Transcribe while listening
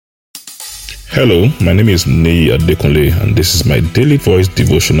Hello, my name is Nei Adekunle, and this is my daily voice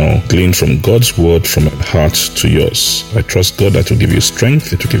devotional gleaned from God's word from my heart to yours. I trust God that will give you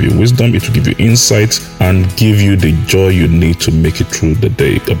strength, it will give you wisdom, it will give you insight, and give you the joy you need to make it through the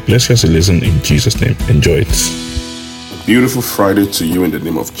day. God bless you as you listen in Jesus' name. Enjoy it. Beautiful Friday to you in the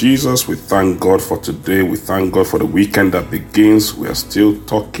name of Jesus. We thank God for today. We thank God for the weekend that begins. We are still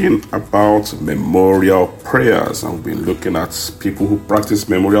talking about memorial prayers, and we've been looking at people who practice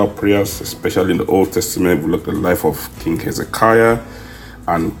memorial prayers, especially in the Old Testament. We looked at the life of King Hezekiah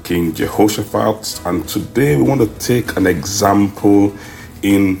and King Jehoshaphat, and today we want to take an example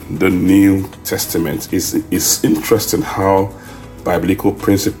in the New Testament. It's interesting how biblical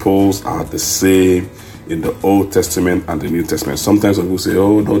principles are the same in the Old Testament and the New Testament. Sometimes when people say,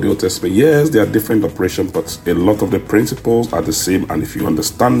 oh no, the Old Testament, yes, there are different operations, but a lot of the principles are the same, and if you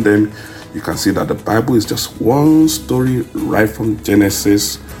understand them, you can see that the Bible is just one story right from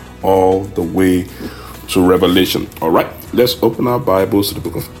Genesis all the way to Revelation. All right, let's open our Bibles to the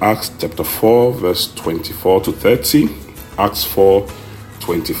book of Acts chapter 4 verse 24 to 30. Acts 4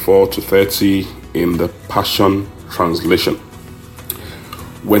 24 to 30 in the Passion Translation.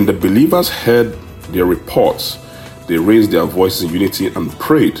 When the believers heard their reports, they raised their voices in unity and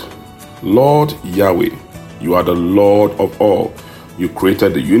prayed, Lord Yahweh, you are the Lord of all. You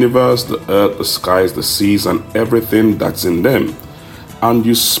created the universe, the earth, the skies, the seas, and everything that's in them. And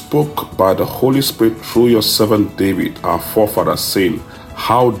you spoke by the Holy Spirit through your servant David, our forefather, saying,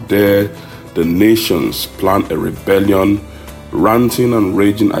 how dare the nations plan a rebellion, ranting and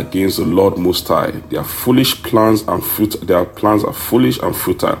raging against the Lord Most High. Their plans are foolish and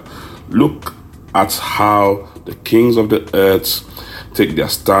futile. Look at how the kings of the earth take their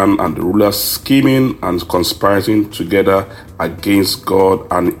stand, and the rulers scheming and conspiring together against God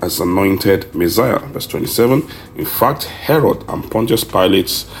and his anointed Messiah. Verse 27. In fact, Herod and Pontius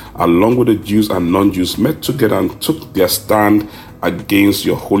Pilate, along with the Jews and non-Jews, met together and took their stand against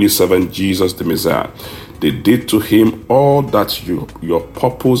your holy servant Jesus the Messiah. They did to him all that your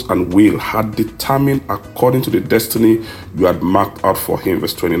purpose and will had determined according to the destiny you had marked out for him.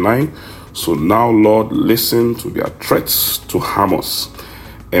 Verse 29. So now, Lord, listen to their threats to harm us.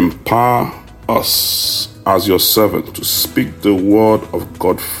 Empower us as your servant to speak the word of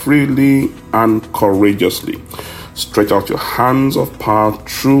God freely and courageously. Stretch out your hands of power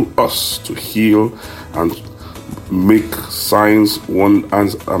through us to heal and make signs,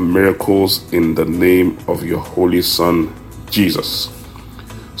 wonders, and miracles in the name of your holy Son, Jesus.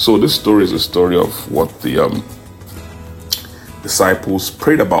 So this story is a story of what the disciples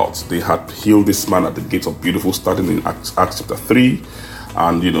prayed about. They had healed this man at the gates of Beautiful, starting in Acts chapter 3.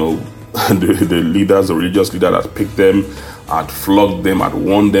 And, the leaders, the religious leader that picked them, had flogged them, had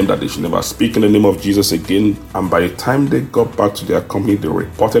warned them that they should never speak in the name of Jesus again. And by the time they got back to their company, they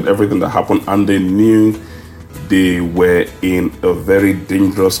reported everything that happened, and they knew they were in a very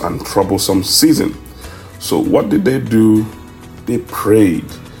dangerous and troublesome season. So what did they do? They prayed.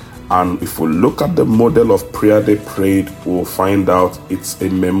 And if we look at the model of prayer they prayed, we'll find out it's a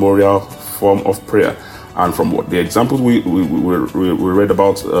memorial form of prayer. And from what the examples we read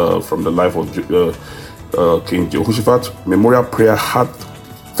about from the life of King Jehoshaphat, memorial prayer had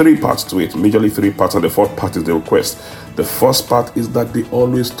three parts to it, majorly three parts, and the fourth part is the request. The first part is that they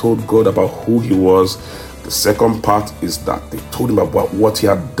always told God about who he was. The second part is that they told him about what he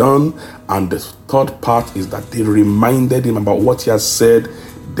had done. And the third part is that they reminded him about what he had said.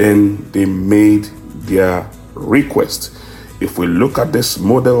 Then they made their request. If we look at this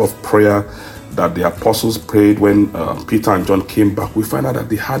model of prayer that the apostles prayed when Peter and John came back, we find out that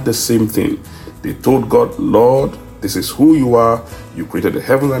they had the same thing. They told God, Lord, this is who you are. You created the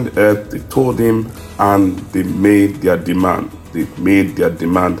heavens and the earth. They told him, and they made their demand.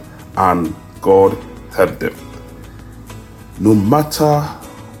 And God helped them. No matter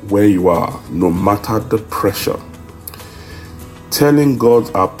where you are, no matter the pressure, telling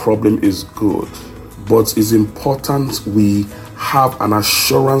God our problem is good, but it's important we have an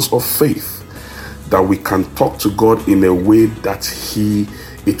assurance of faith that we can talk to God in a way that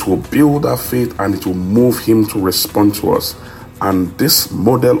it will build our faith and it will move him to respond to us. And this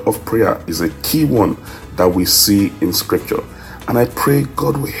model of prayer is a key one that we see in scripture. And I pray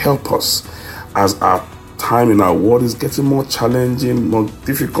God will help us as our time in our world is getting more challenging, more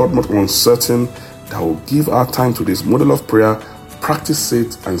difficult, more uncertain, that will give our time to this model of prayer, practice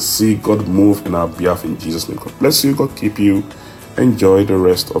it, and see God move in our behalf in Jesus' name. God bless you. God keep you. Enjoy the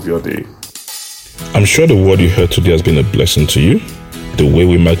rest of your day. I'm sure the word you heard today has been a blessing to you. The way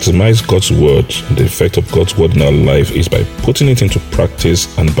we maximize God's word and the effect of God's word in our life is by putting it into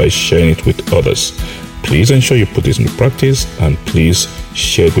practice and by sharing it with others. Please ensure you put this into practice, and please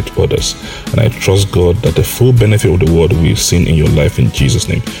share it with others. And I trust God that the full benefit of the word will be seen in your life in Jesus'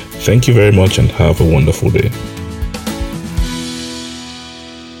 name. Thank you very much and have a wonderful day.